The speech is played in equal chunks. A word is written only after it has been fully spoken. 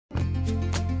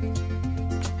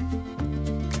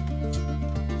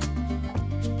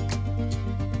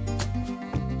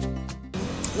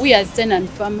we as Tenna and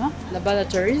Pharma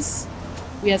Laboratories,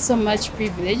 we are so much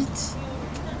privileged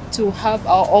to have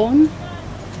our own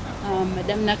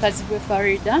Madam Nakazibwe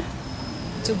Faridah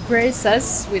to grace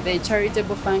us with a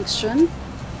charitable function,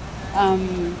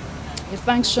 a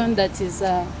function that is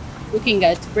looking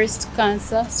at breast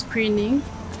cancer screening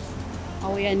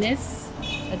awareness,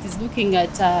 that is looking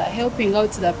at helping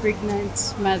out the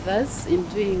pregnant mothers in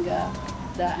doing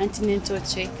the antenatal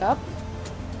checkup,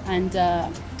 and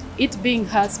it being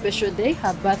her special day,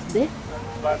 her birthday,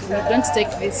 we don't take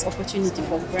this opportunity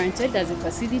for granted as a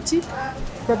facility.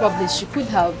 Probably she could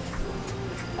have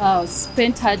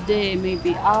spent her day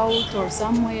maybe out or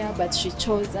somewhere, but she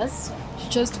chose us. She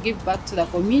chose to give back to the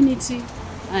community,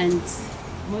 and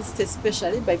most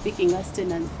especially by picking us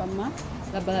Tenna and Pharma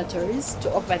Laboratories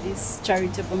to offer this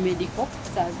charitable medical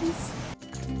service.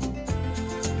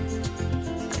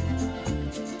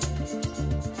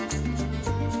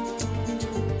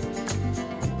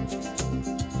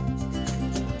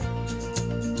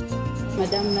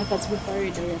 Madam Nakazibwe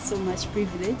Faridah, we are so much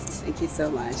privileged. Thank you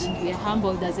so much. And we are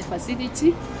humbled as a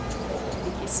facility.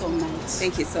 Thank you so much.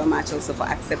 Thank you so much also for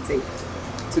accepting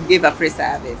to give a free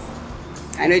service.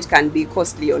 I know it can be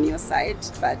costly on your side,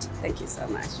 but thank you so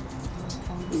much.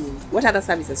 What other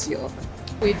services do you offer?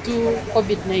 We do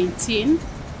COVID-19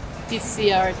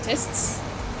 PCR tests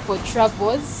for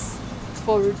travels,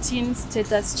 for routine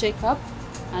status checkup,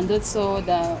 and also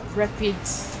the rapid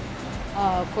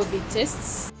COVID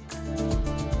tests.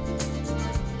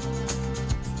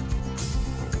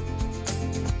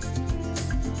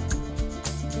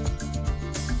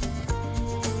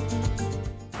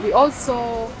 We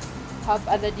also have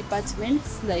other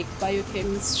departments like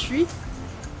biochemistry.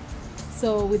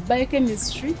 So with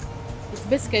biochemistry, it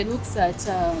basically looks at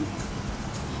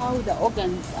how the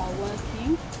organs are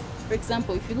working. For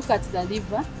example, if you look at the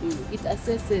liver, it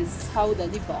assesses how the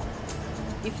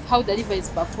liver is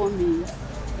performing.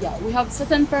 Yeah, we have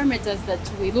certain parameters that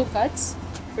we look at.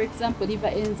 For example, liver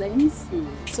enzymes.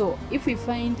 So if we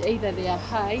find either they are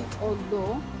high or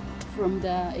low from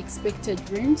the expected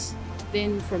range,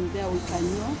 then from there we can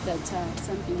know that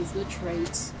something is not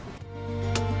right.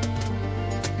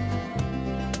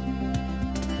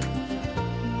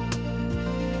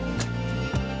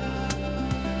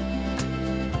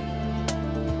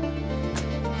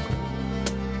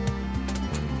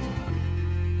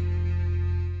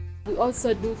 We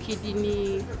also do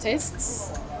kidney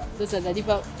tests. Those are the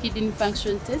liver kidney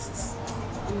function tests.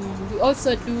 We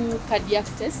also do cardiac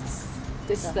tests,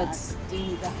 that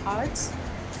do the heart.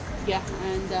 Yeah,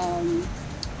 and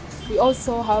we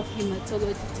also have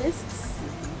hematology tests,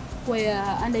 where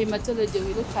under hematology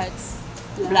we look at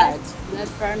blood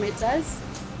parameters.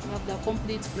 We have the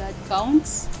complete blood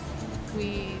count.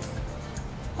 We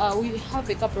have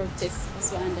a couple of tests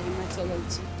also under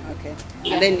hematology. Okay.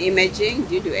 Yeah. And then imaging,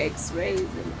 do you do X-rays?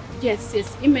 Yes,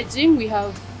 imaging. We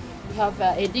have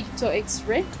a digital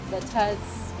X-ray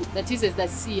that uses the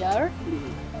CR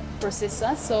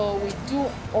processor, so we do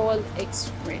all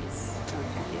X-rays.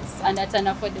 Okay. Yes, and at an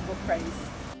affordable price.